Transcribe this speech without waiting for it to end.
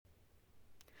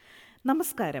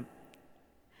നമസ്കാരം.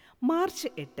 മാർച്ച്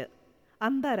 8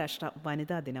 അന്താരാഷ്ട്ര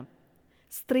വനിതാ ദിനം.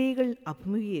 സ്ത്രീകൾ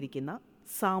അഭിമുഖീകരിക്കുന്ന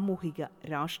സാമൂഹിക,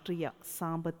 രാഷ്ട്രീയ,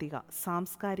 സാമ്പത്തിക,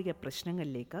 സാംസ്കാരിക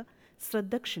പ്രശ്നങ്ങളിലേക്ക്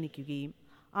ശ്രദ്ധ ക്ഷണിക്കുകയും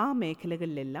ആ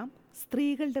മേഖലകളിലെല്ലാം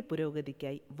സ്ത്രീകളുടെ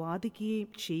പുരോഗതിക്കായി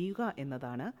വാദിക്കുകയും ചെയ്യുക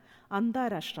എന്നതാണ്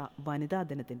അന്താരാഷ്ട്ര വനിതാ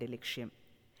ദിനത്തിൻ്റെ ലക്ഷ്യം.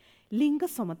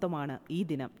 ലിംഗസമത്വമാണ് ഈ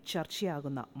ദിനം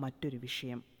ചർച്ചയാകുന്ന മറ്റൊരു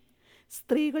വിഷയം.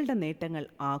 സ്ത്രീകളുടെ നേട്ടങ്ങൾ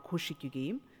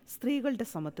ആഘോഷിക്കുകയും സ്ത്രീകളുടെ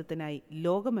സമത്വത്തിനായി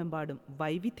ലോകമെമ്പാടും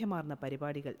വൈവിധ്യമാർന്ന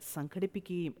പരിപാടികൾ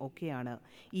സംഘടിപ്പിക്കുകയും ഒക്കെയാണ്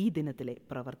ഈ ദിനത്തിലെ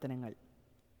പ്രവർത്തനങ്ങൾ.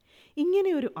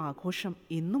 ഇങ്ങനെയൊരു ആഘോഷം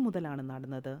എന്നു മുതലാണ്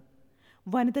നടന്നത്?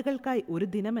 വനിതകൾക്കായി ഒരു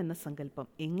ദിനം എന്ന സങ്കല്പം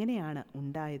എങ്ങനെയാണ്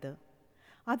ഉണ്ടായത്?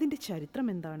 അതിൻ്റെ ചരിത്രം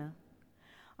എന്താണ്?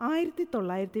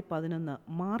 1911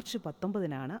 മാർച്ച്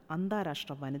 19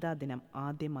 അന്താരാഷ്ട്ര വനിതാ ദിനം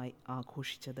ആദ്യമായി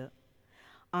ആഘോഷിച്ചത്.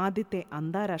 ആദ്യത്തെ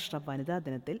അന്താരാഷ്ട്ര വനിതാ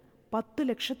ദിനത്തിൽ 10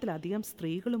 ലക്ഷത്തിലധികം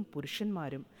സ്ത്രീകളും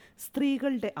പുരുഷന്മാരും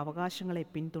സ്ത്രീകളുടെ അവകാശങ്ങളെ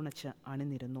പിന്തുണച്ച്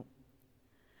അണിനിരന്നു.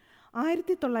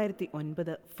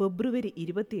 1909 ഫെബ്രുവരി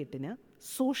 28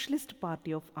 സോഷ്യലിസ്റ്റ്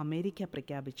പാർട്ടി ഓഫ് അമേരിക്ക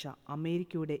പ്രഖ്യാപിച്ച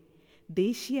അമേരിക്കയുടെ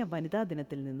ദേശീയ വനിതാ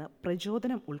ദിനത്തിൽ നിന്ന്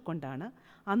പ്രചോദനം ഉൾക്കൊണ്ടാണ്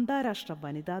അന്താരാഷ്ട്ര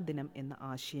വനിതാ ദിനം എന്ന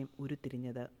ആശയം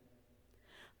ഉരുത്തിരിഞ്ഞത്.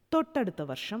 തൊട്ടടുത്ത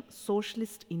വർഷം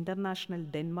സോഷ്യലിസ്റ്റ് ഇന്റർനാഷണൽ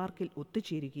ഡെൻമാർക്കിൽ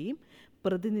ഒത്തുചേരുകയും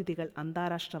പ്രതിനിധികൾ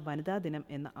അന്താരാഷ്ട്ര വനിതാ ദിനം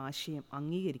എന്ന ആശയം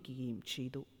അംഗീകരിക്കുകയും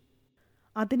ചെയ്തു.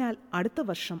 അതിനാൽ അടുത്ത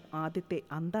വർഷം ആദ്യത്തെ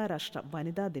അന്താരാഷ്ട്ര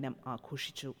വനിതാ ദിനം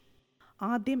ആഘോഷിച്ചു.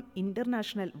 ആദ്യം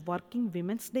ഇന്റർനാഷണൽ വർക്കിംഗ്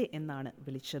വിമൻസ് ഡേ എന്നാണ്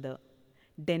വിളിച്ചത്.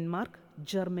 ഡെൻമാർക്ക്,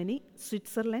 ജർമ്മനി,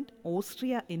 സ്വിറ്റ്സർലൻഡ്,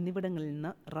 ഓസ്ട്രിയ എന്നിവിടങ്ങളിൽ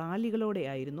നിന്ന്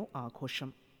റാലികളോടെയായിരുന്നു ആഘോഷം.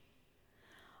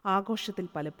 ആഘോഷത്തിൽ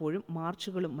പലപ്പോഴും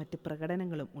മാർച്ചുകളും മറ്റ്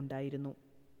പ്രകടനങ്ങളും ഉണ്ടായിരുന്നു.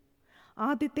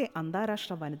 ആദ്യത്തെ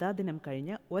അന്താരാഷ്ട്ര വനിതാ ദിനം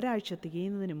കഴിഞ്ഞ് ഒരാഴ്ച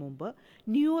തികയുന്നതിന് മുമ്പ്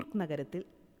ന്യൂയോർക്ക് നഗരത്തിൽ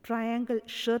ട്രയാങ്കിൾ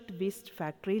ഷർട്ട് വേസ്റ്റ്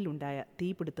ഫാക്ടറിയിലുണ്ടായ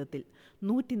തീപിടുത്തത്തിൽ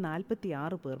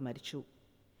 146 പേർ മരിച്ചു.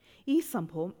 ഈ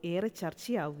സംഭവം ഏറെ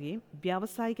ചർച്ചയാവുകയും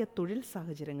വ്യാവസായിക തൊഴിൽ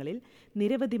സാഹചര്യങ്ങളിൽ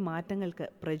നിരവധി മാറ്റങ്ങൾക്ക്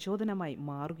പ്രചോദനമായി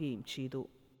മാറുകയും ചെയ്തു.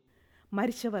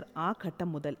 മരിച്ചവർ ആ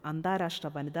ഘട്ടം മുതൽ അന്താരാഷ്ട്ര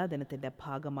വനിതാ ദിനത്തിൻ്റെ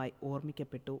ഭാഗമായി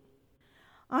ഓർമ്മിക്കപ്പെട്ടു.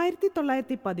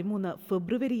 1913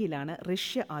 ഫെബ്രുവരിയിലാണ്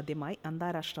റഷ്യ ആദ്യമായി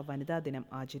അന്താരാഷ്ട്ര വനിതാ ദിനം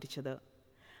ആചരിച്ചത്.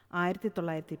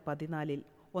 1914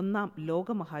 ഒന്നാം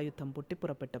ലോകമഹായുദ്ധം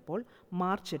പൊട്ടിപ്പുറപ്പെട്ടപ്പോൾ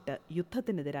മാർച്ച് 8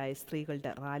 യുദ്ധത്തിനെതിരായ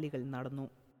സ്ത്രീകളുടെ റാലികൾ നടന്നു.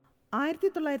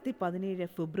 1917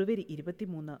 ഫെബ്രുവരി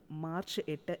 23, മാർച്ച്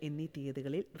 8 എന്നീ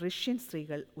തീയതികളിൽ റഷ്യൻ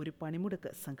സ്ത്രീകൾ ഒരു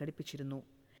പണിമുടക്ക് സംഘടിപ്പിച്ചിരുന്നു.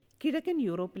 കിഴക്കൻ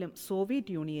യൂറോപ്പിലും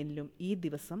സോവിയറ്റ് യൂണിയനിലും ഈ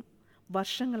ദിവസം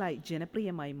വർഷങ്ങളായി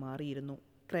ജനപ്രിയമായി മാറിയിരുന്നു.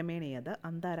 ക്രമേണയത്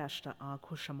അന്താരാഷ്ട്ര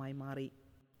ആഘോഷമായി മാറി.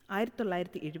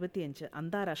 1975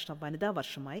 അന്താരാഷ്ട്ര വനിതാ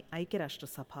വർഷമായി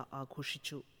ഐക്യരാഷ്ട്രസഭ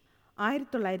ആഘോഷിച്ചു.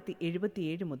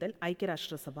 1977 മുതൽ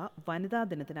ഐക്യരാഷ്ട്രസഭ വനിതാ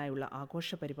ദിനത്തിനായുള്ള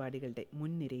ആഘോഷ പരിപാടികളുടെ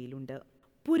മുൻനിരയിലുണ്ട്.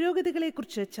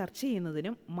 പുരോഗതികളെക്കുറിച്ച് ചർച്ച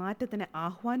ചെയ്യുന്നതിനും മാറ്റത്തിന്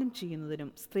ആഹ്വാനം ചെയ്യുന്നതിനും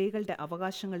സ്ത്രീകളുടെ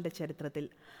അവകാശങ്ങളുടെ ചരിത്രത്തിൽ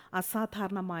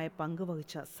അസാധാരണമായ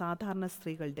പങ്കുവഹിച്ച സാധാരണ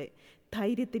സ്ത്രീകളുടെ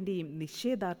ധൈര്യത്തിൻ്റെയും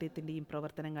നിശ്ചയദാർഢ്യത്തിൻ്റെയും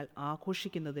പ്രവർത്തനങ്ങൾ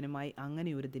ആഘോഷിക്കുന്നതിനുമായി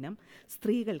അങ്ങനെയൊരു ദിനം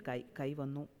സ്ത്രീകൾക്കായി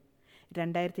കൈവന്നു.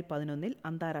 2011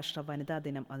 അന്താരാഷ്ട്ര വനിതാ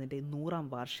ദിനം അതിൻ്റെ 100ാം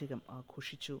വാർഷികം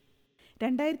ആഘോഷിച്ചു.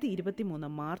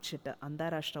 2023 മാർച്ച് 8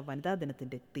 അന്താരാഷ്ട്ര വനിതാ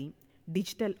ദിനത്തിൻ്റെ theme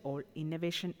digital all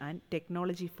innovation and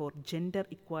technology for gender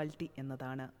equality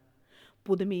എന്നതാണ്.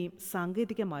 പുതുമയും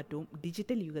സാങ്കേതിക മാറ്റവും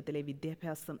ഡിജിറ്റൽ യുഗത്തിലെ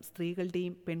വിദ്യാഭ്യാസം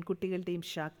സ്ത്രീകളുടെയും പെൺകുട്ടികളുടെയും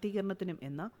ശാക്തീകരണത്തിനും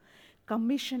എന്ന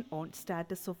കമ്മീഷൻ ഓൺ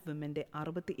സ്റ്റാറ്റസ് ഓഫ് വിമൻ്റെ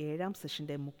 67ാം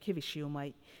സെഷൻ്റെ മുഖ്യ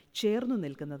വിഷയവുമായി ചേർന്നു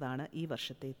നിൽക്കുന്നതാണ് ഈ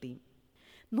വർഷത്തെ തീം.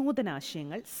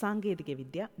 നൂതനാശയങ്ങൾ,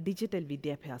 സാങ്കേതികവിദ്യ, ഡിജിറ്റൽ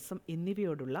വിദ്യാഭ്യാസം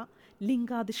എന്നിവയോടുള്ള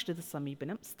ലിംഗാധിഷ്ഠിത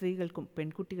സമീപനം സ്ത്രീകൾക്കും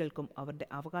പെൺകുട്ടികൾക്കും അവരുടെ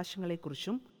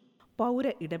അവകാശങ്ങളെക്കുറിച്ചും പൗര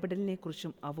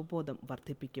ഇടപെടലിനെക്കുറിച്ചും അവബോധം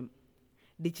വർദ്ധിപ്പിക്കും.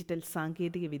 ഡിജിറ്റൽ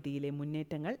സാങ്കേതിക വിദ്യയിലെ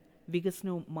മുന്നേറ്റങ്ങൾ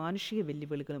വികസനവും മാനുഷിക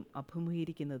വെല്ലുവിളികളും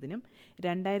അഭിമുഖീകരിക്കുന്നതിനും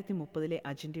 2030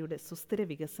 അജണ്ടയുടെ സുസ്ഥിര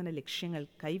വികസന ലക്ഷ്യങ്ങൾ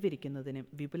കൈവരിക്കുന്നതിനും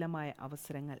വിപുലമായ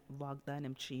അവസരങ്ങൾ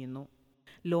വാഗ്ദാനം ചെയ്യുന്നു.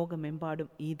 ലോകമെമ്പാടും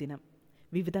ഈ ദിനം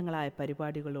വിവിധങ്ങളായ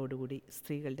പരിപാടികളോടുകൂടി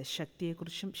സ്ത്രീകളുടെ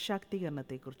ശക്തിയെക്കുറിച്ചും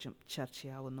ശാക്തീകരണത്തെക്കുറിച്ചും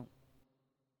ചർച്ചയാവുന്നു.